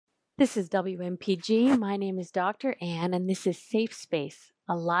This is WMPG. My name is Dr. Ann, and this is Safe Space,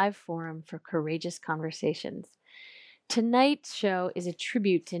 a live forum for courageous conversations. Tonight's show is a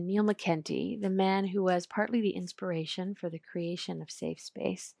tribute to Neil McKenty, the man who was partly the inspiration for the creation of Safe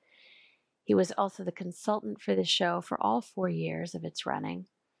Space. He was also the consultant for the show for all 4 years of its running,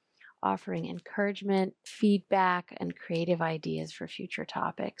 offering encouragement, feedback, and creative ideas for future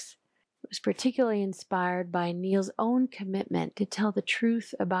topics. It was particularly inspired by Neil's own commitment to tell the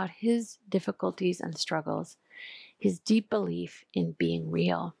truth about his difficulties and struggles, his deep belief in being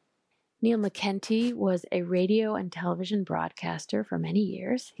real. Neil McKenty was a radio and television broadcaster for many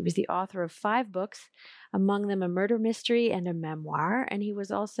years. He was the author of 5 books, among them a murder mystery and a memoir, and he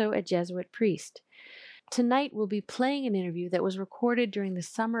was also a Jesuit priest. Tonight we'll be playing an interview that was recorded during the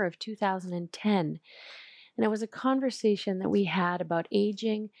summer of 2010, and it was a conversation that we had about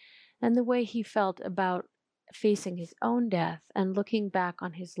aging and the way he felt about facing his own death and looking back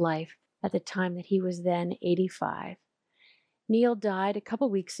on his life at the time that he was then 85. Neil died a couple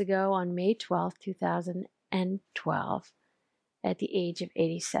weeks ago on May 12, 2012, at the age of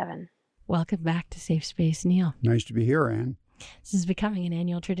 87. Welcome back to Safe Space, Neil. Nice to be here, Ann. This is becoming an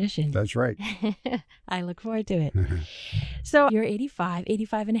annual tradition. That's right. I look forward to it. So you're 85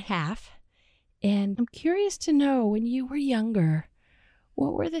 and a half, and I'm curious to know, when you were younger,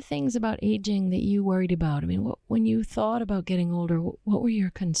 what were the things about aging that you worried about? I mean, when you thought about getting older, what were your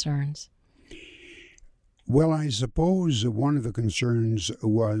concerns? Well, I suppose one of the concerns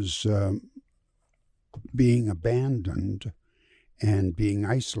was being abandoned and being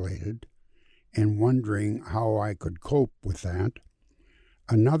isolated and wondering how I could cope with that.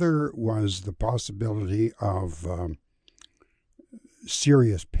 Another was the possibility of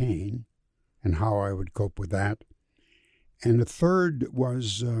serious pain and how I would cope with that. And the third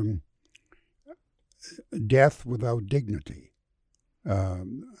was death without dignity,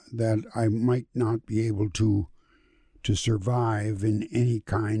 that I might not be able to survive in any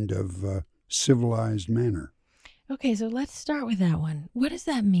kind of civilized manner. Okay, so let's start with that one. What does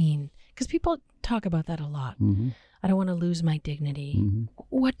that mean? Because people talk about that a lot. Mm-hmm. I don't want to lose my dignity. Mm-hmm.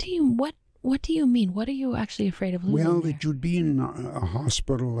 What do you mean? What are you actually afraid of losing? Well, there? that you'd be in a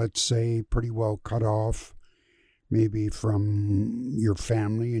hospital, let's say, pretty well cut off, maybe from your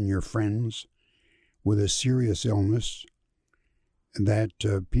family and your friends, with a serious illness, that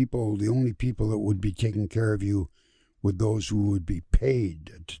the only people that would be taking care of you were those who would be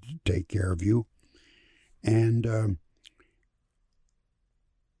paid to take care of you, and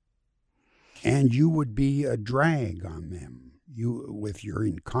you would be a drag on them, you with your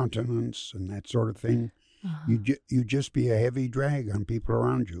incontinence and that sort of thing. Uh-huh. You'd just be a heavy drag on people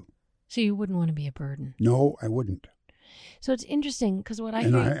around you. So you wouldn't want to be a burden? No, I wouldn't. So it's interesting because what I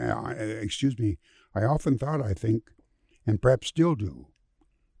and hear... I often thought, I think, and perhaps still do,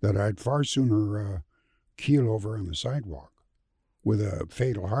 that I'd far sooner keel over on the sidewalk with a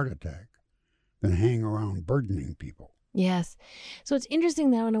fatal heart attack than hang around burdening people. Yes. So it's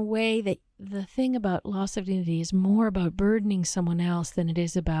interesting, though, in a way, that the thing about loss of dignity is more about burdening someone else than it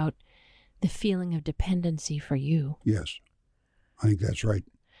is about the feeling of dependency for you. Yes, I think that's right.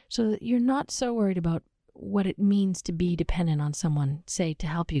 So you're not so worried about what it means to be dependent on someone, say, to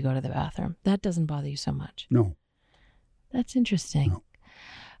help you go to the bathroom. That doesn't bother you so much. No. That's interesting.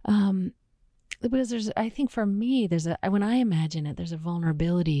 No. Because I think for me, when I imagine it, there's a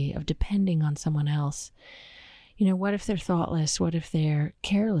vulnerability of depending on someone else. You know, what if they're thoughtless? What if they're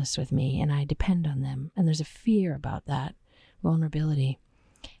careless with me and I depend on them? And there's a fear about that vulnerability.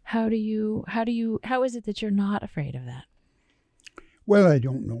 How is it that you're not afraid of that? Well, I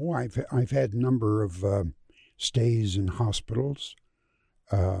don't know. I've had a number of stays in hospitals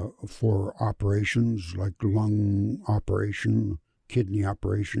for operations like lung operation, kidney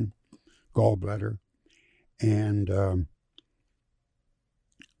operation, gallbladder, and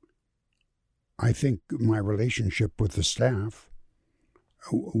I think my relationship with the staff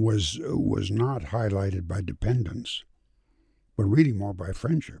was not highlighted by dependence, but really more by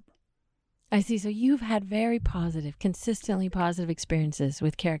friendship. I see. So you've had very positive, consistently positive experiences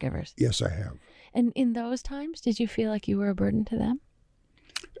with caregivers. Yes, I have. And in those times, did you feel like you were a burden to them?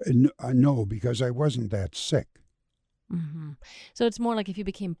 No, because I wasn't that sick. Mm-hmm. So it's more like if you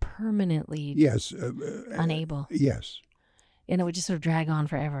became permanently unable. Yes. And it would just sort of drag on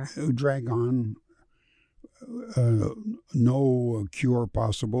forever. It would drag on, no cure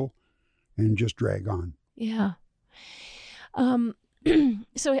possible, and just drag on. Yeah.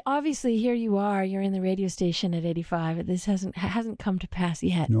 So obviously here you are, you're in the radio station at 85. This hasn't come to pass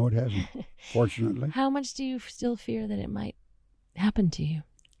yet. No, it hasn't, fortunately. How much do you still fear that it might happen to you?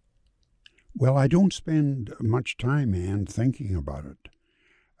 Well, I don't spend much time, Ann, thinking about it.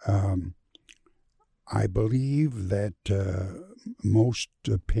 I believe that most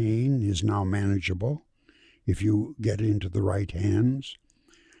pain is now manageable if you get into the right hands.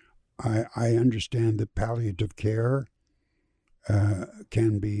 I understand that palliative care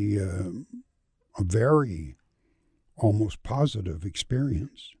can be a very almost positive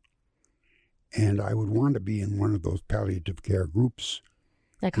experience. And I would want to be in one of those palliative care groups.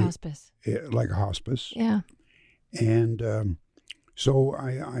 Like hospice. Like a hospice. Yeah. And so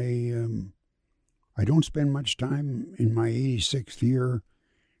I don't spend much time in my 86th year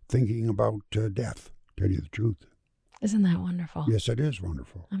thinking about death, to tell you the truth. Isn't that wonderful? Yes, it is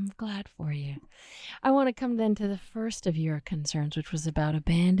wonderful. I'm glad for you. I want to come then to the first of your concerns, which was about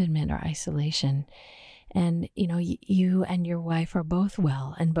abandonment or isolation. And, you and your wife are both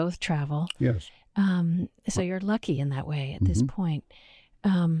well and both travel. Yes. So you're lucky in that way at this point.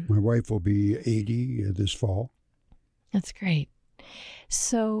 My wife will be 80 this fall. That's great.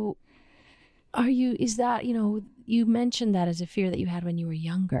 So is that, you mentioned that as a fear that you had when you were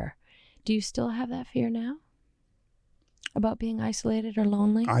younger. Do you still have that fear now about being isolated or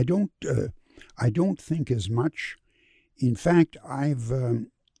lonely? I don't think as much. In fact, I've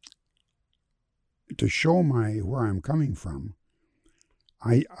to show where I'm coming from,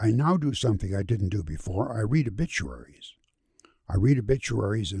 I now do something I didn't do before. I read obituaries. I read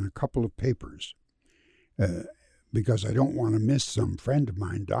obituaries in a couple of papers because I don't want to miss some friend of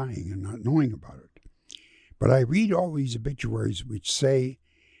mine dying and not knowing about it. But I read all these obituaries which say,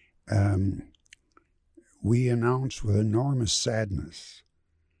 we announce with enormous sadness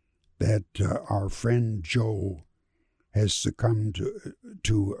that our friend Joe has succumbed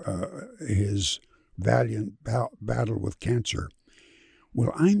to his valiant battle with cancer.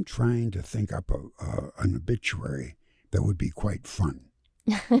 Well, I'm trying to think up an obituary that would be quite fun,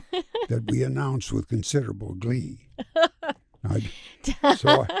 that we announce with considerable glee.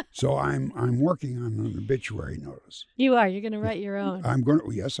 So I'm working on an obituary notice. You are. You're going to write your own.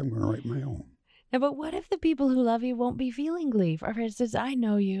 Yes, I'm going to write my own. Yeah, but what if the people who love you won't be feeling glee? For instance, I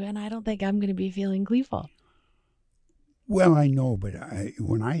know you, and I don't think I'm going to be feeling gleeful. Well, I know, but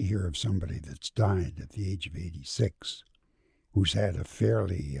when I hear of somebody that's died at the age of 86, who's had a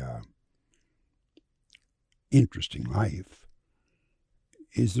fairly interesting life,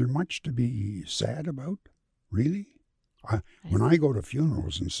 is there much to be sad about? Really? When I go to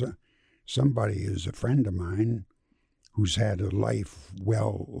funerals and somebody is a friend of mine who's had a life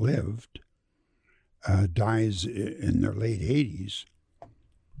well lived, dies in their late 80s,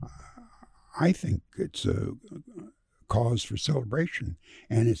 I think it's a cause for celebration.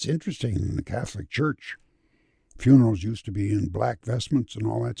 And it's interesting, in the Catholic Church, funerals used to be in black vestments and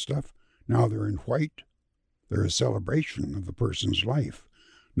all that stuff. Now they're in white. They're a celebration of the person's life,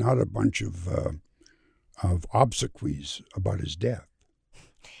 not a bunch of obsequies about his death.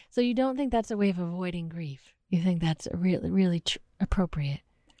 So you don't think that's a way of avoiding grief? You think that's really appropriate?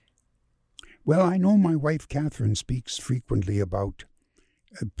 Well, I know my wife Catherine speaks frequently about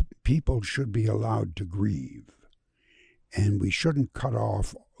people should be allowed to grieve, and we shouldn't cut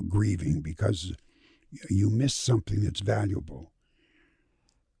off grieving because you miss something that's valuable.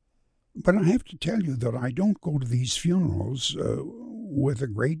 But I have to tell you that I don't go to these funerals with a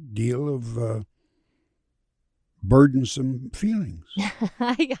great deal of burdensome feelings.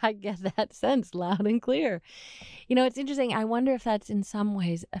 I get that sense loud and clear. It's interesting. I wonder if that's in some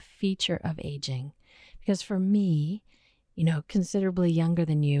ways a feature of aging. Because for me, considerably younger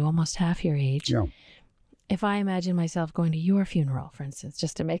than you, almost half your age, yeah. If I imagine myself going to your funeral, for instance,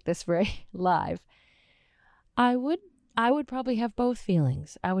 just to make this very live, I would probably have both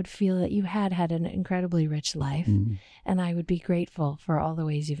feelings. I would feel that you had an incredibly rich life, and I would be grateful for all the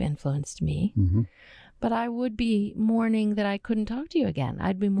ways you've influenced me. Mm-hmm. But I would be mourning that I couldn't talk to you again.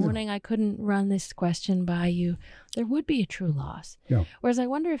 I'd be mourning I couldn't run this question by you. There would be a true loss. Yeah. Whereas I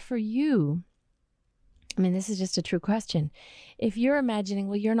wonder if for you, this is just a true question, if you're imagining,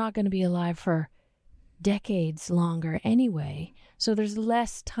 well, you're not going to be alive for decades longer anyway, so there's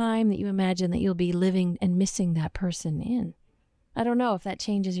less time that you imagine that you'll be living and missing that person in. I don't know if that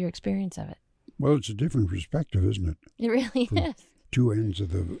changes your experience of it. Well, it's a different perspective, isn't it? It really is. Two ends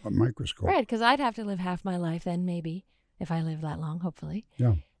of the microscope. Right, because I'd have to live half my life then, maybe, if I live that long, hopefully,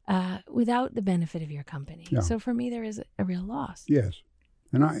 Yeah. without the benefit of your company. Yeah. So for me, there is a real loss. Yes.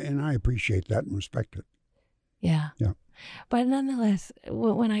 And I appreciate that and respect it. Yeah. Yeah. But nonetheless,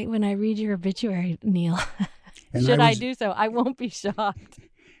 when I read your obituary, Neil, And should I do so, I won't be shocked.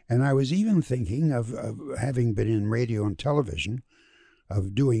 And I was even thinking of having been in radio and television,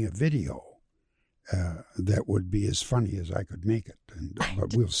 of doing a video that would be as funny as I could make it.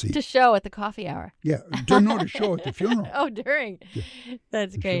 But we'll see. To show at the coffee hour. Yeah, to show at the funeral. Oh, during. Yeah.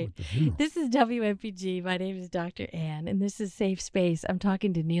 That's great. This is WMPG. My name is Dr. Ann, and this is Safe Space. I'm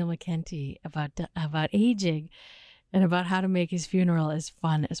talking to Neil McKenty about aging and about how to make his funeral as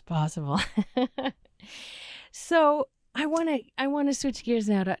fun as possible. So I want to switch gears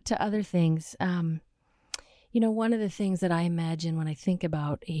now to other things. One of the things that I imagine when I think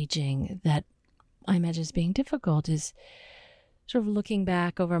about aging that I imagine as being difficult is sort of looking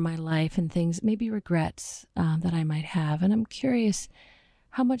back over my life and things, maybe regrets that I might have. And I'm curious,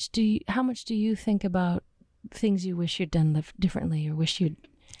 how much do you think about things you wish you'd done differently, or wish you'd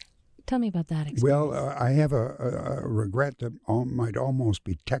tell me about that experience? Well, I have a regret that might almost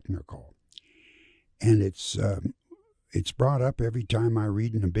be technical, and it's brought up every time I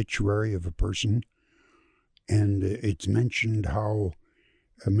read an obituary of a person, and it's mentioned how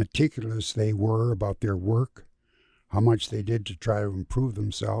meticulous they were about their work, how much they did to try to improve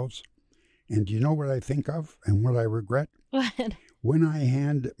themselves. And do you know what I think of and what I regret? What? When I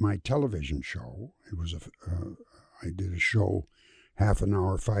had my television show, I did a show half an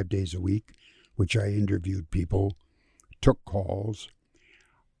hour, 5 days a week, which I interviewed people, took calls.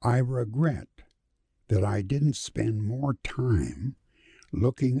 I regret that I didn't spend more time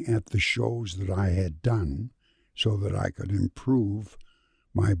looking at the shows that I had done so that I could improve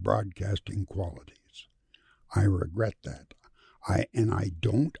my broadcasting qualities. I regret that. I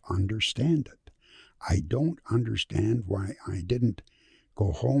don't understand it. I don't understand why I didn't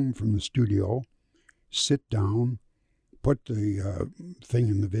go home from the studio, sit down, put the thing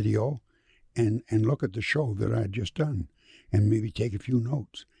in the video, and look at the show that I had just done, and maybe take a few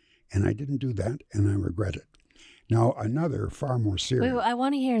notes. And I didn't do that, and I regret it. Now, another far more serious... Wait, I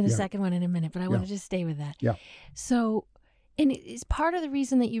want to hear the second one in a minute, but I want to just stay with that. Yeah. So, and is part of the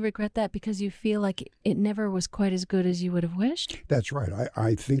reason that you regret that because you feel like it never was quite as good as you would have wished? That's right.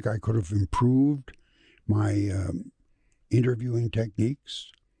 I think I could have improved my interviewing techniques,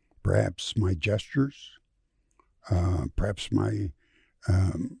 perhaps my gestures, perhaps my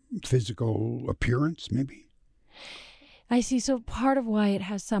physical appearance, maybe. I see. So part of why it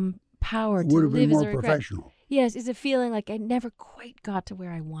has some power to would have live been as more a regret. professional. Yes, is a feeling like I never quite got to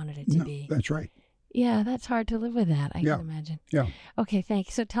where I wanted it to be. That's right. Yeah, that's hard to live with that, I can imagine. Yeah. Okay,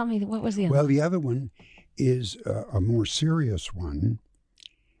 thanks. So tell me, what was the other Well, one? the other one is a more serious one,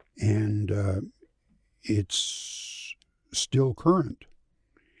 and it's still current,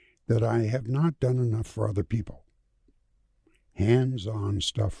 that I have not done enough for other people. Hands-on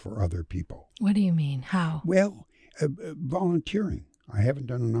stuff for other people. What do you mean? How? Well, volunteering. I haven't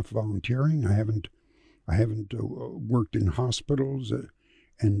done enough volunteering. I haven't worked in hospitals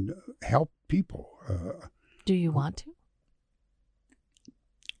and helped people. Do you want to?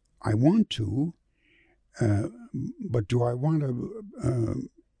 I want to, but do I want to?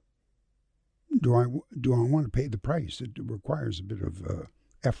 Do I want to pay the price? It requires a bit of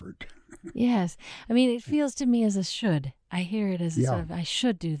effort. Yes, I mean it feels to me as a should. I hear it as a sort of I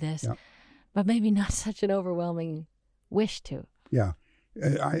should do this, but maybe not such an overwhelming wish to. Yeah,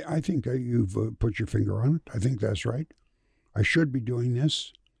 I think you've put your finger on it. I think that's right. I should be doing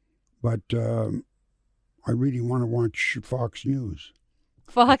this, but I really want to watch Fox News.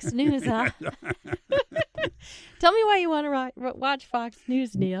 Fox News, huh? Tell me why you want to watch Fox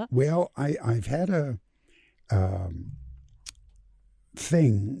News, Neil. Well, I've had a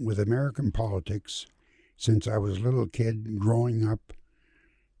thing with American politics since I was a little kid growing up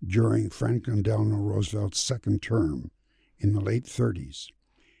during Franklin Delano Roosevelt's second term in the late 30s.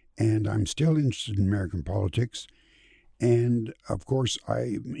 And I'm still interested in American politics. And, of course,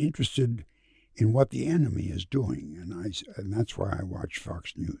 I'm interested in what the enemy is doing. And that's why I watch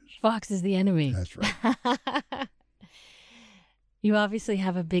Fox News. Fox is the enemy. That's right. You obviously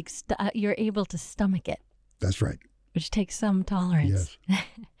have a big... you're able to stomach it. That's right. Which takes some tolerance. Yes.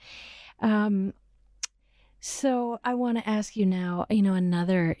 So I want to ask you now,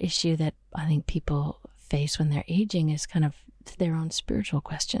 another issue that I think people face when they're aging is kind of their own spiritual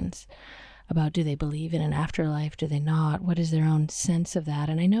questions about, do they believe in an afterlife? Do they not? What is their own sense of that?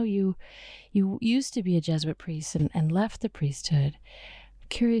 And I know you used to be a Jesuit priest and left the priesthood. I'm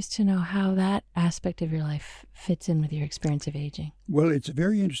curious to know how that aspect of your life fits in with your experience of aging. Well, it's a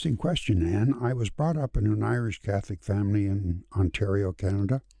very interesting question, Anne. I was brought up in an Irish Catholic family in Ontario,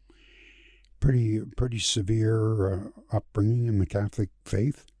 Canada. Pretty severe upbringing in the Catholic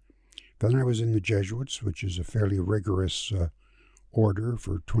faith. Then I was in the Jesuits, which is a fairly rigorous order,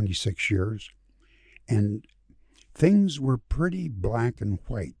 for 26 years. And things were pretty black and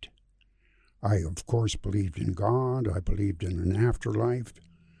white. I, of course, believed in God. I believed in an afterlife.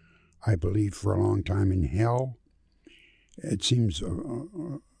 I believed for a long time in hell. It seems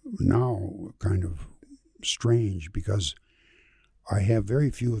now kind of strange because I have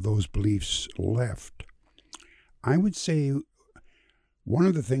very few of those beliefs left. I would say one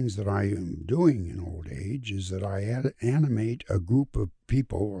of the things that I am doing in old age is that I animate a group of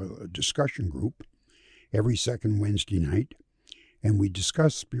people, a discussion group, every second Wednesday night, and we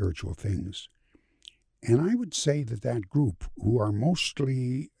discuss spiritual things. And I would say that that group, who are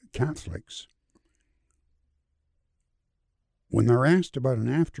mostly Catholics, when they're asked about an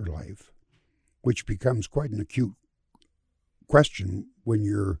afterlife, which becomes quite an acute question when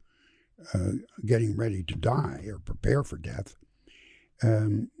you're getting ready to die or prepare for death,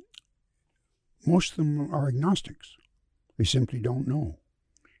 most of them are agnostics. They simply don't know.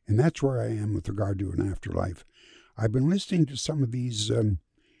 And that's where I am with regard to an afterlife. I've been listening to some of these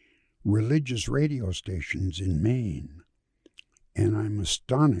religious radio stations in Maine, and I'm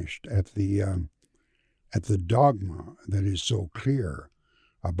astonished at the dogma that is so clear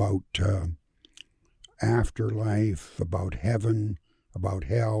about afterlife, about heaven, about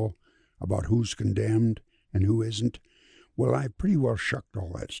hell, about who's condemned and who isn't. Well, I pretty well shucked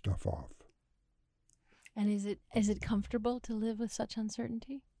all that stuff off. And is it comfortable to live with such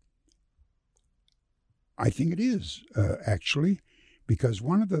uncertainty? I think it is, actually, because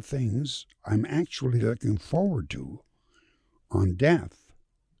one of the things I'm actually looking forward to on death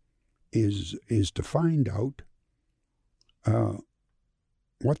is to find out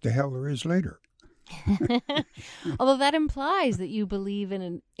what the hell there is later. Although that implies that you believe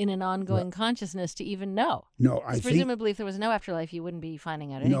in an ongoing consciousness to even know. No, I think presumably if there was no afterlife, you wouldn't be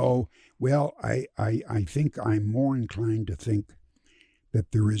finding out anything. No, well, I think I'm more inclined to think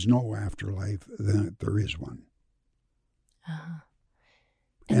that there is no afterlife than that there is one. Uh-huh.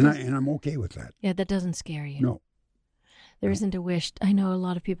 And I'm okay with that. Yeah, that doesn't scare you. No. There isn't a wish. I know a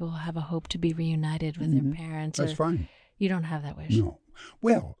lot of people have a hope to be reunited with their parents. That's fine. You don't have that wish. No.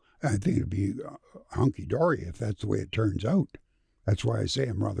 Well, I think it'd be hunky-dory if that's the way it turns out. That's why I say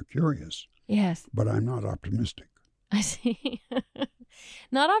I'm rather curious. Yes. But I'm not optimistic. I see.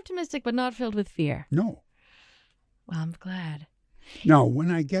 Not optimistic, but not filled with fear. No. Well, I'm glad. Now,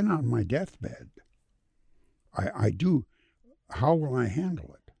 when I get on my deathbed, I do, how will I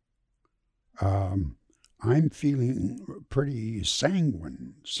handle it? I'm feeling pretty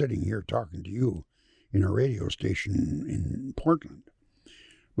sanguine sitting here talking to you in a radio station in Portland.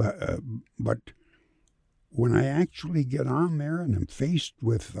 But when I actually get on there and I'm faced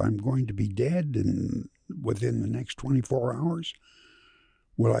with I'm going to be dead and within the next 24 hours,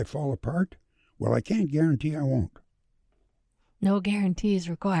 will I fall apart? Well, I can't guarantee I won't. No guarantees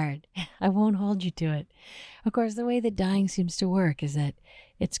required. I won't hold you to it. Of course, the way that dying seems to work is that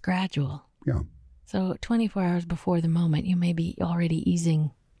it's gradual. Yeah. So 24 hours before the moment, you may be already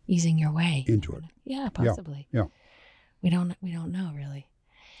easing your way into it. Yeah, possibly. Yeah. We don't know really.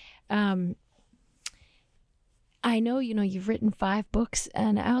 I know, you've written 5 books,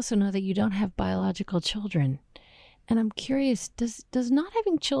 and I also know that you don't have biological children. And I'm curious, does not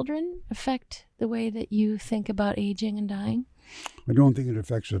having children affect the way that you think about aging and dying? I don't think it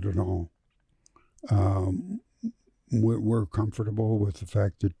affects it at all. We're comfortable with the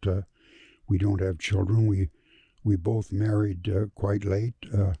fact that we don't have children. We both married quite late.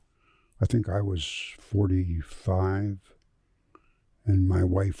 I think I was 45, and my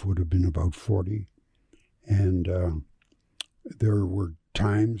wife would have been about 40. And there were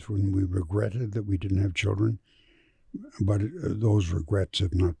times when we regretted that we didn't have children, but those regrets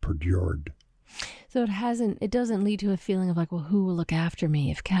have not perdured. So it doesn't lead to a feeling of like, well, who will look after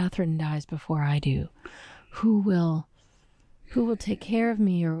me if Catherine dies before I do? Who will take care of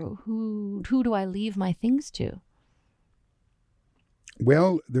me, or who do I leave my things to?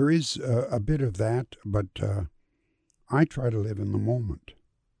 Well, there is a bit of that, but I try to live in the moment.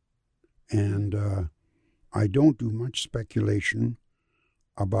 And I don't do much speculation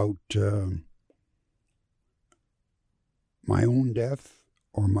about my own death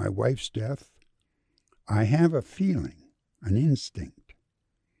or my wife's death. I have a feeling, an instinct,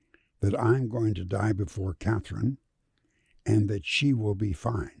 that I'm going to die before Catherine and that she will be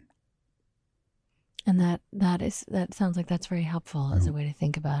fine. And that sounds like that's very helpful as a way to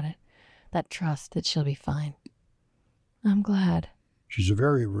think about it. That trust that she'll be fine. I'm glad. She's a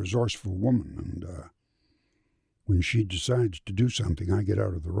very resourceful woman, and when she decides to do something, I get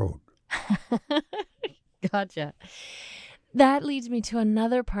out of the road. Gotcha. That leads me to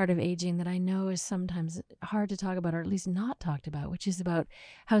another part of aging that I know is sometimes hard to talk about, or at least not talked about, which is about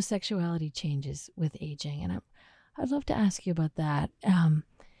how sexuality changes with aging. And I'd love to ask you about that.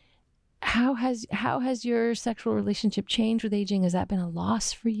 How has your sexual relationship changed with aging? Has that been a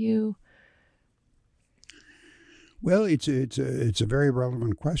loss for you? Well, it's a very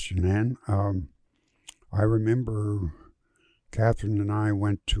relevant question, Anne. I remember Catherine and I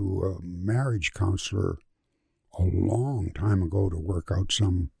went to a marriage counselor a long time ago to work out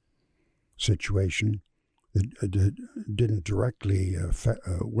some situation that didn't directly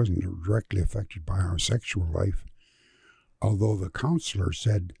wasn't directly affected by our sexual life. Although the counselor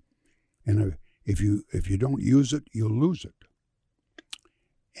said, "And if you don't use it, you'll lose it."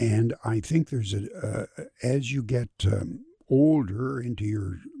 And I think there's as you get older into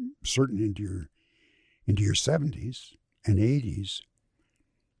your 70s and 80s,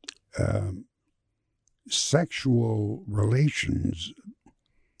 sexual relations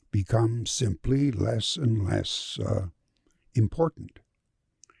become simply less and less important,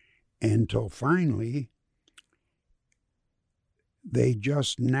 until finally they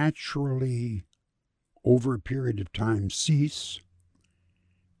just naturally, over a period of time, cease,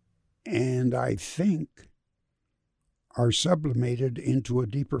 and I think are sublimated into a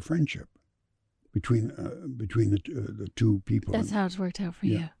deeper friendship between the two people. That's how it's worked out for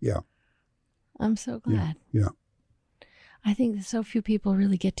you. Yeah. I'm so glad. Yeah. I think that so few people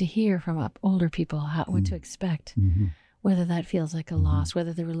really get to hear from older people what to expect, whether that feels like a loss,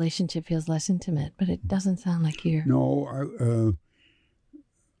 whether the relationship feels less intimate, but it doesn't sound like you're... No,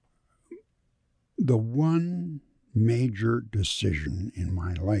 the one major decision in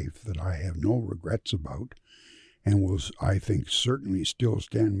my life that I have no regrets about, and will, I think, certainly still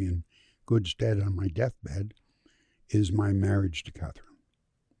stand me in good stead on my deathbed, is my marriage to Catherine.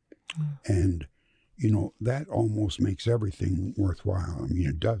 And, that almost makes everything worthwhile. I mean,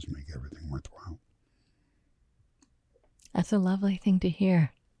 it does make everything worthwhile. That's a lovely thing to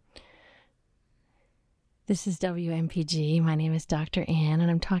hear. This is WMPG. My name is Dr. Ann,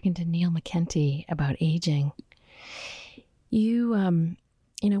 and I'm talking to Neil McKenty about aging. You,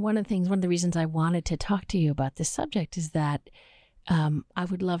 one of the reasons I wanted to talk to you about this subject is that I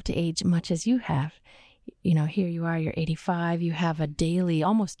would love to age much as you have. Here you are, you're 85, you have a daily,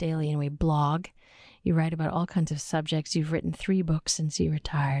 almost daily anyway, blog. You write about all kinds of subjects. You've written 3 books since you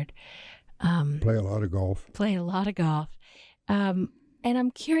retired. Play a lot of golf. And I'm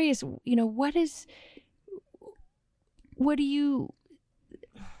curious, it's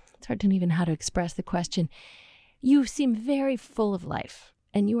hard to know even how to express the question. You seem very full of life,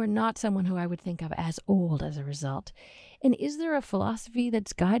 and you are not someone who I would think of as old as a result. And is there a philosophy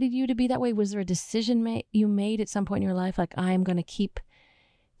that's guided you to be that way? Was there a decision you made at some point in your life, like, I am going to keep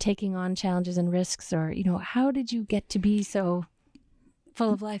taking on challenges and risks? Or, how did you get to be so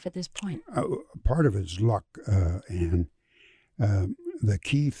full of life at this point? Part of it's luck, and the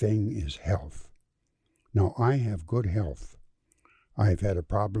key thing is health. Now, I have good health. I've had a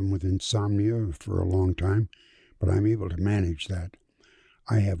problem with insomnia for a long time, but I'm able to manage that.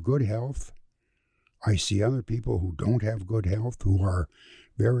 I have good health. I see other people who don't have good health, who are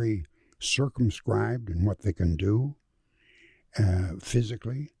very circumscribed in what they can do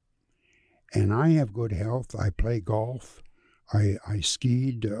physically. And I have good health. I play golf. I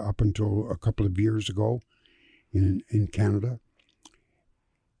skied up until a couple of years ago in Canada.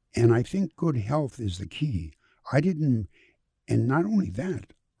 And I think good health is the key. And not only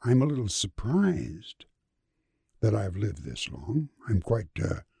that, I'm a little surprised that I've lived this long. I'm quite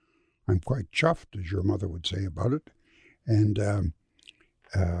chuffed, as your mother would say about it. And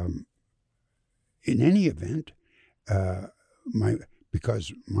in any event,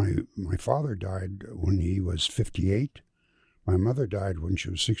 because my father died when he was 58, my mother died when she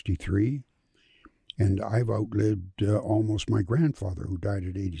was 63, and I've outlived almost my grandfather, who died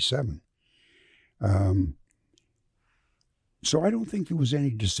at 87. So I don't think there was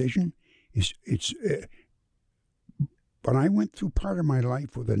any decision. But I went through part of my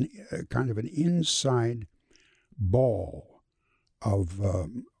life with a kind of an inside ball of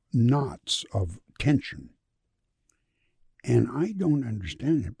knots of tension. And I don't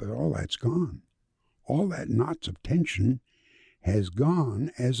understand it, but all that's gone. All that knots of tension has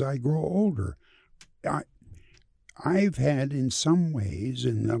gone as I grow older. I've had, in some ways,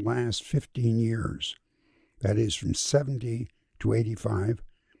 in the last 15 years, that is from 70 to 85,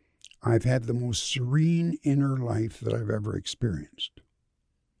 I've had the most serene inner life that I've ever experienced.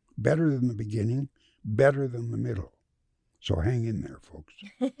 Better than the beginning, better than the middle. So hang in there, folks.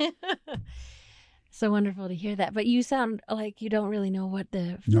 So wonderful to hear that. But you sound like you don't really know what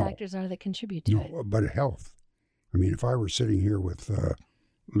the factors are that contribute to it. No, but health. I mean, if I were sitting here with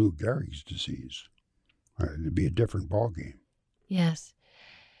Lou Gehrig's disease, it'd be a different ballgame. Yes.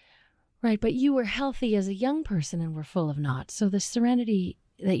 Right, but you were healthy as a young person and were full of knots. So the serenity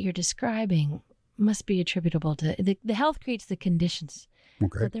that you're describing must be attributable to the health creates the conditions,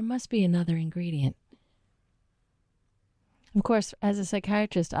 Okay. but there must be another ingredient. Of course, as a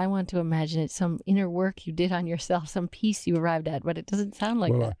psychiatrist, I want to imagine it's some inner work you did on yourself, some peace you arrived at, but it doesn't sound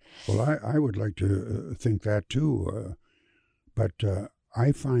like that. I would like to think that too, but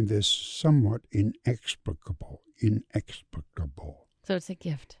I find this somewhat inexplicable. So it's a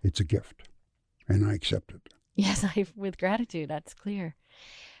gift. It's a gift, and I accept it. Yes, with gratitude, that's clear.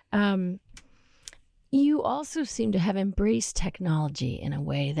 You also seem to have embraced technology in a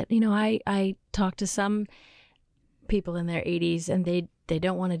way that, I talk to some people in their 80s and they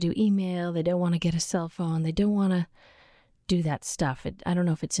don't want to do email, they don't want to get a cell phone, they don't want to do that stuff. I don't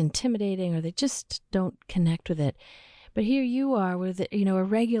know if it's intimidating or they just don't connect with it. But here you are with, a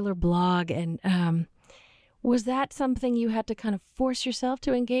regular blog. And was that something you had to kind of force yourself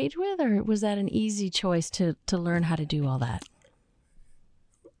to engage with, or was that an easy choice to learn how to do all that?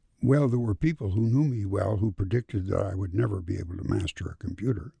 Well, there were people who knew me well who predicted that I would never be able to master a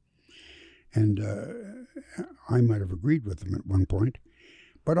computer. And I might have agreed with them at one point.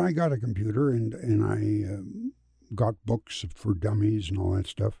 But I got a computer and I got books for dummies and all that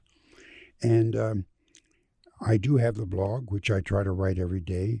stuff. And I do have the blog, which I try to write every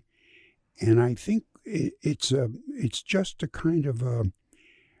day. And I think it's just a kind of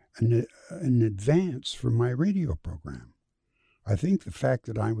an advance from my radio program. I think the fact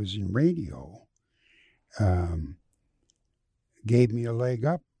that I was in radio gave me a leg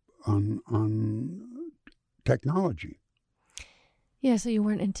up on technology. Yeah, so you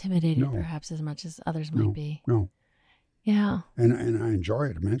weren't intimidated No. perhaps as much as others might be. No. Yeah. And I enjoy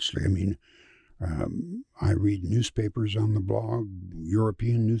it immensely. I mean, I read newspapers on the blog,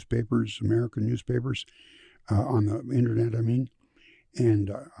 European newspapers, American newspapers, on the internet, I mean.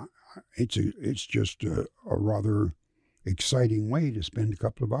 And it's just a rather exciting way to spend a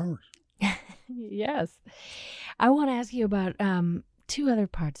couple of hours. Yes. I want to ask you about two other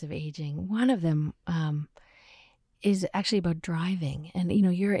parts of aging. One of them is actually about driving. And,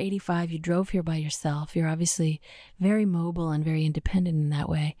 you're 85, you drove here by yourself. You're obviously very mobile and very independent in that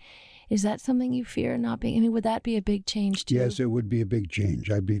way. Is that something you fear not being? Would that be a big change too? Yes, it would be a big change.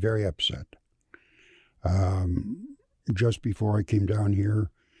 I'd be very upset. Just before I came down here,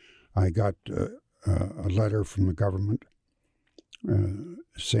 I got a letter from the government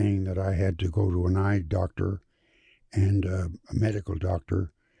saying that I had to go to an eye doctor and a medical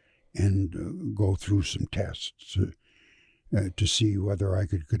doctor and go through some tests to see whether I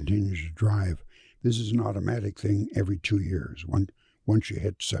could continue to drive. This is an automatic thing every 2 years. Once you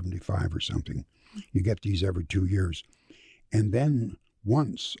hit 75 or something, you get these every 2 years. And then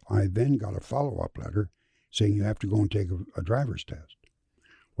I got a follow-up letter saying you have to go and take a driver's test.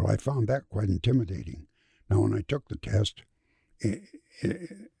 Well, I found that quite intimidating. Now, when I took the test, there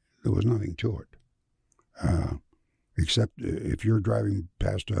was nothing to it, except if you're driving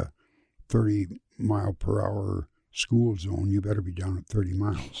past a 30-mile-per-hour school zone, you better be down at 30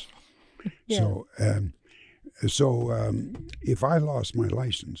 miles. Yeah. So if I lost my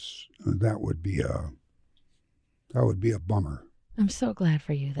license, that would be a bummer. I'm so glad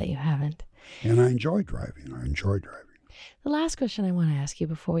for you that you haven't. And I enjoy driving. The last question I want to ask you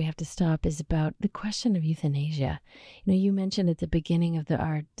before we have to stop is about the question of euthanasia. You mentioned at the beginning of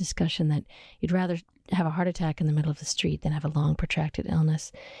our discussion that you'd rather have a heart attack in the middle of the street than have a long, protracted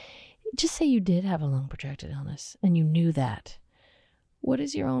illness. Just say you did have a long, protracted illness and you knew that. What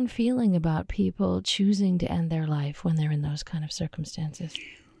is your own feeling about people choosing to end their life when they're in those kind of circumstances?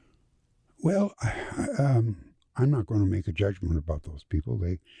 Well, I'm not going to make a judgment about those people.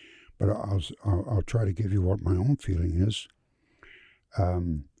 But I'll try to give you what my own feeling is.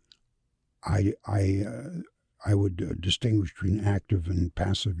 I would distinguish between active and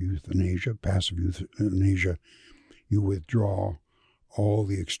passive euthanasia. Passive euthanasia, you withdraw all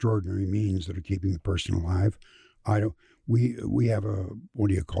the extraordinary means that are keeping the person alive. We have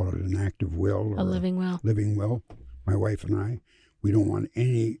an active will? A living will. Living will, my wife and I. We don't want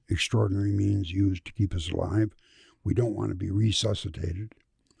any extraordinary means used to keep us alive. We don't want to be resuscitated.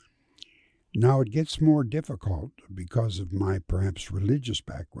 Now, it gets more difficult because of my perhaps religious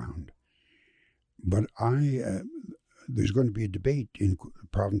background. But there's going to be a debate in the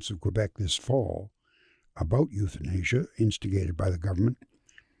province of Quebec this fall about euthanasia, instigated by the government.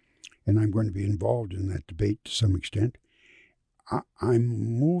 And I'm going to be involved in that debate to some extent. I'm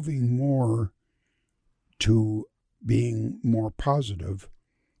moving more to being more positive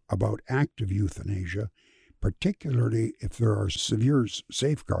about active euthanasia, particularly if there are severe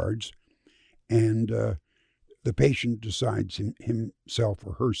safeguards and the patient decides himself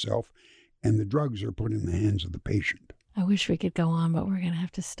or herself, and the drugs are put in the hands of the patient. I wish we could go on, but we're going to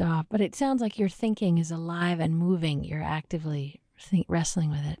have to stop. But it sounds like your thinking is alive and moving. You're actively wrestling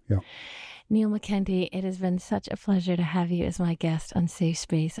with it. Yeah. Neil McKenty, it has been such a pleasure to have you as my guest on Safe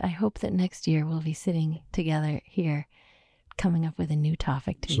Space. I hope that next year we'll be sitting together here, coming up with a new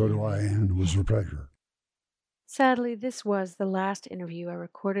topic to So do I, and it was a pleasure. Sadly, this was the last interview I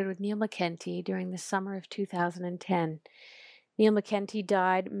recorded with Neil McKenty during the summer of 2010. Neil McKenty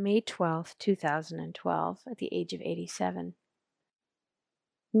died May 12, 2012, at the age of 87.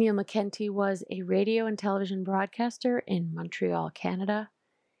 Neil McKenty was a radio and television broadcaster in Montreal, Canada.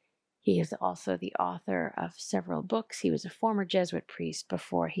 He is also the author of several books. He was a former Jesuit priest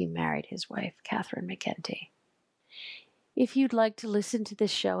before he married his wife, Catherine McKenty. If you'd like to listen to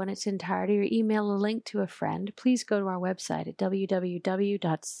this show in its entirety or email a link to a friend, please go to our website at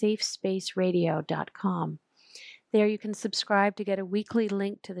www.safespaceradio.com. There you can subscribe to get a weekly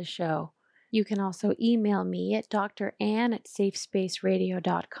link to the show. You can also email me at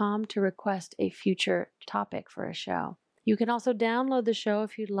drann@safespaceradio.com to request a future topic for a show. You can also download the show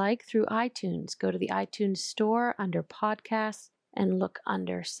if you'd like through iTunes. Go to the iTunes store under podcasts and look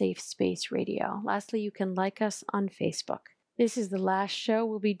under Safe Space Radio. Lastly, you can like us on Facebook. This is the last show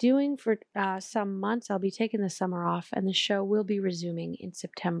we'll be doing for some months. I'll be taking the summer off, and the show will be resuming in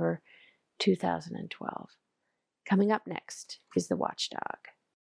September 2012. Coming up next is The Watchdog.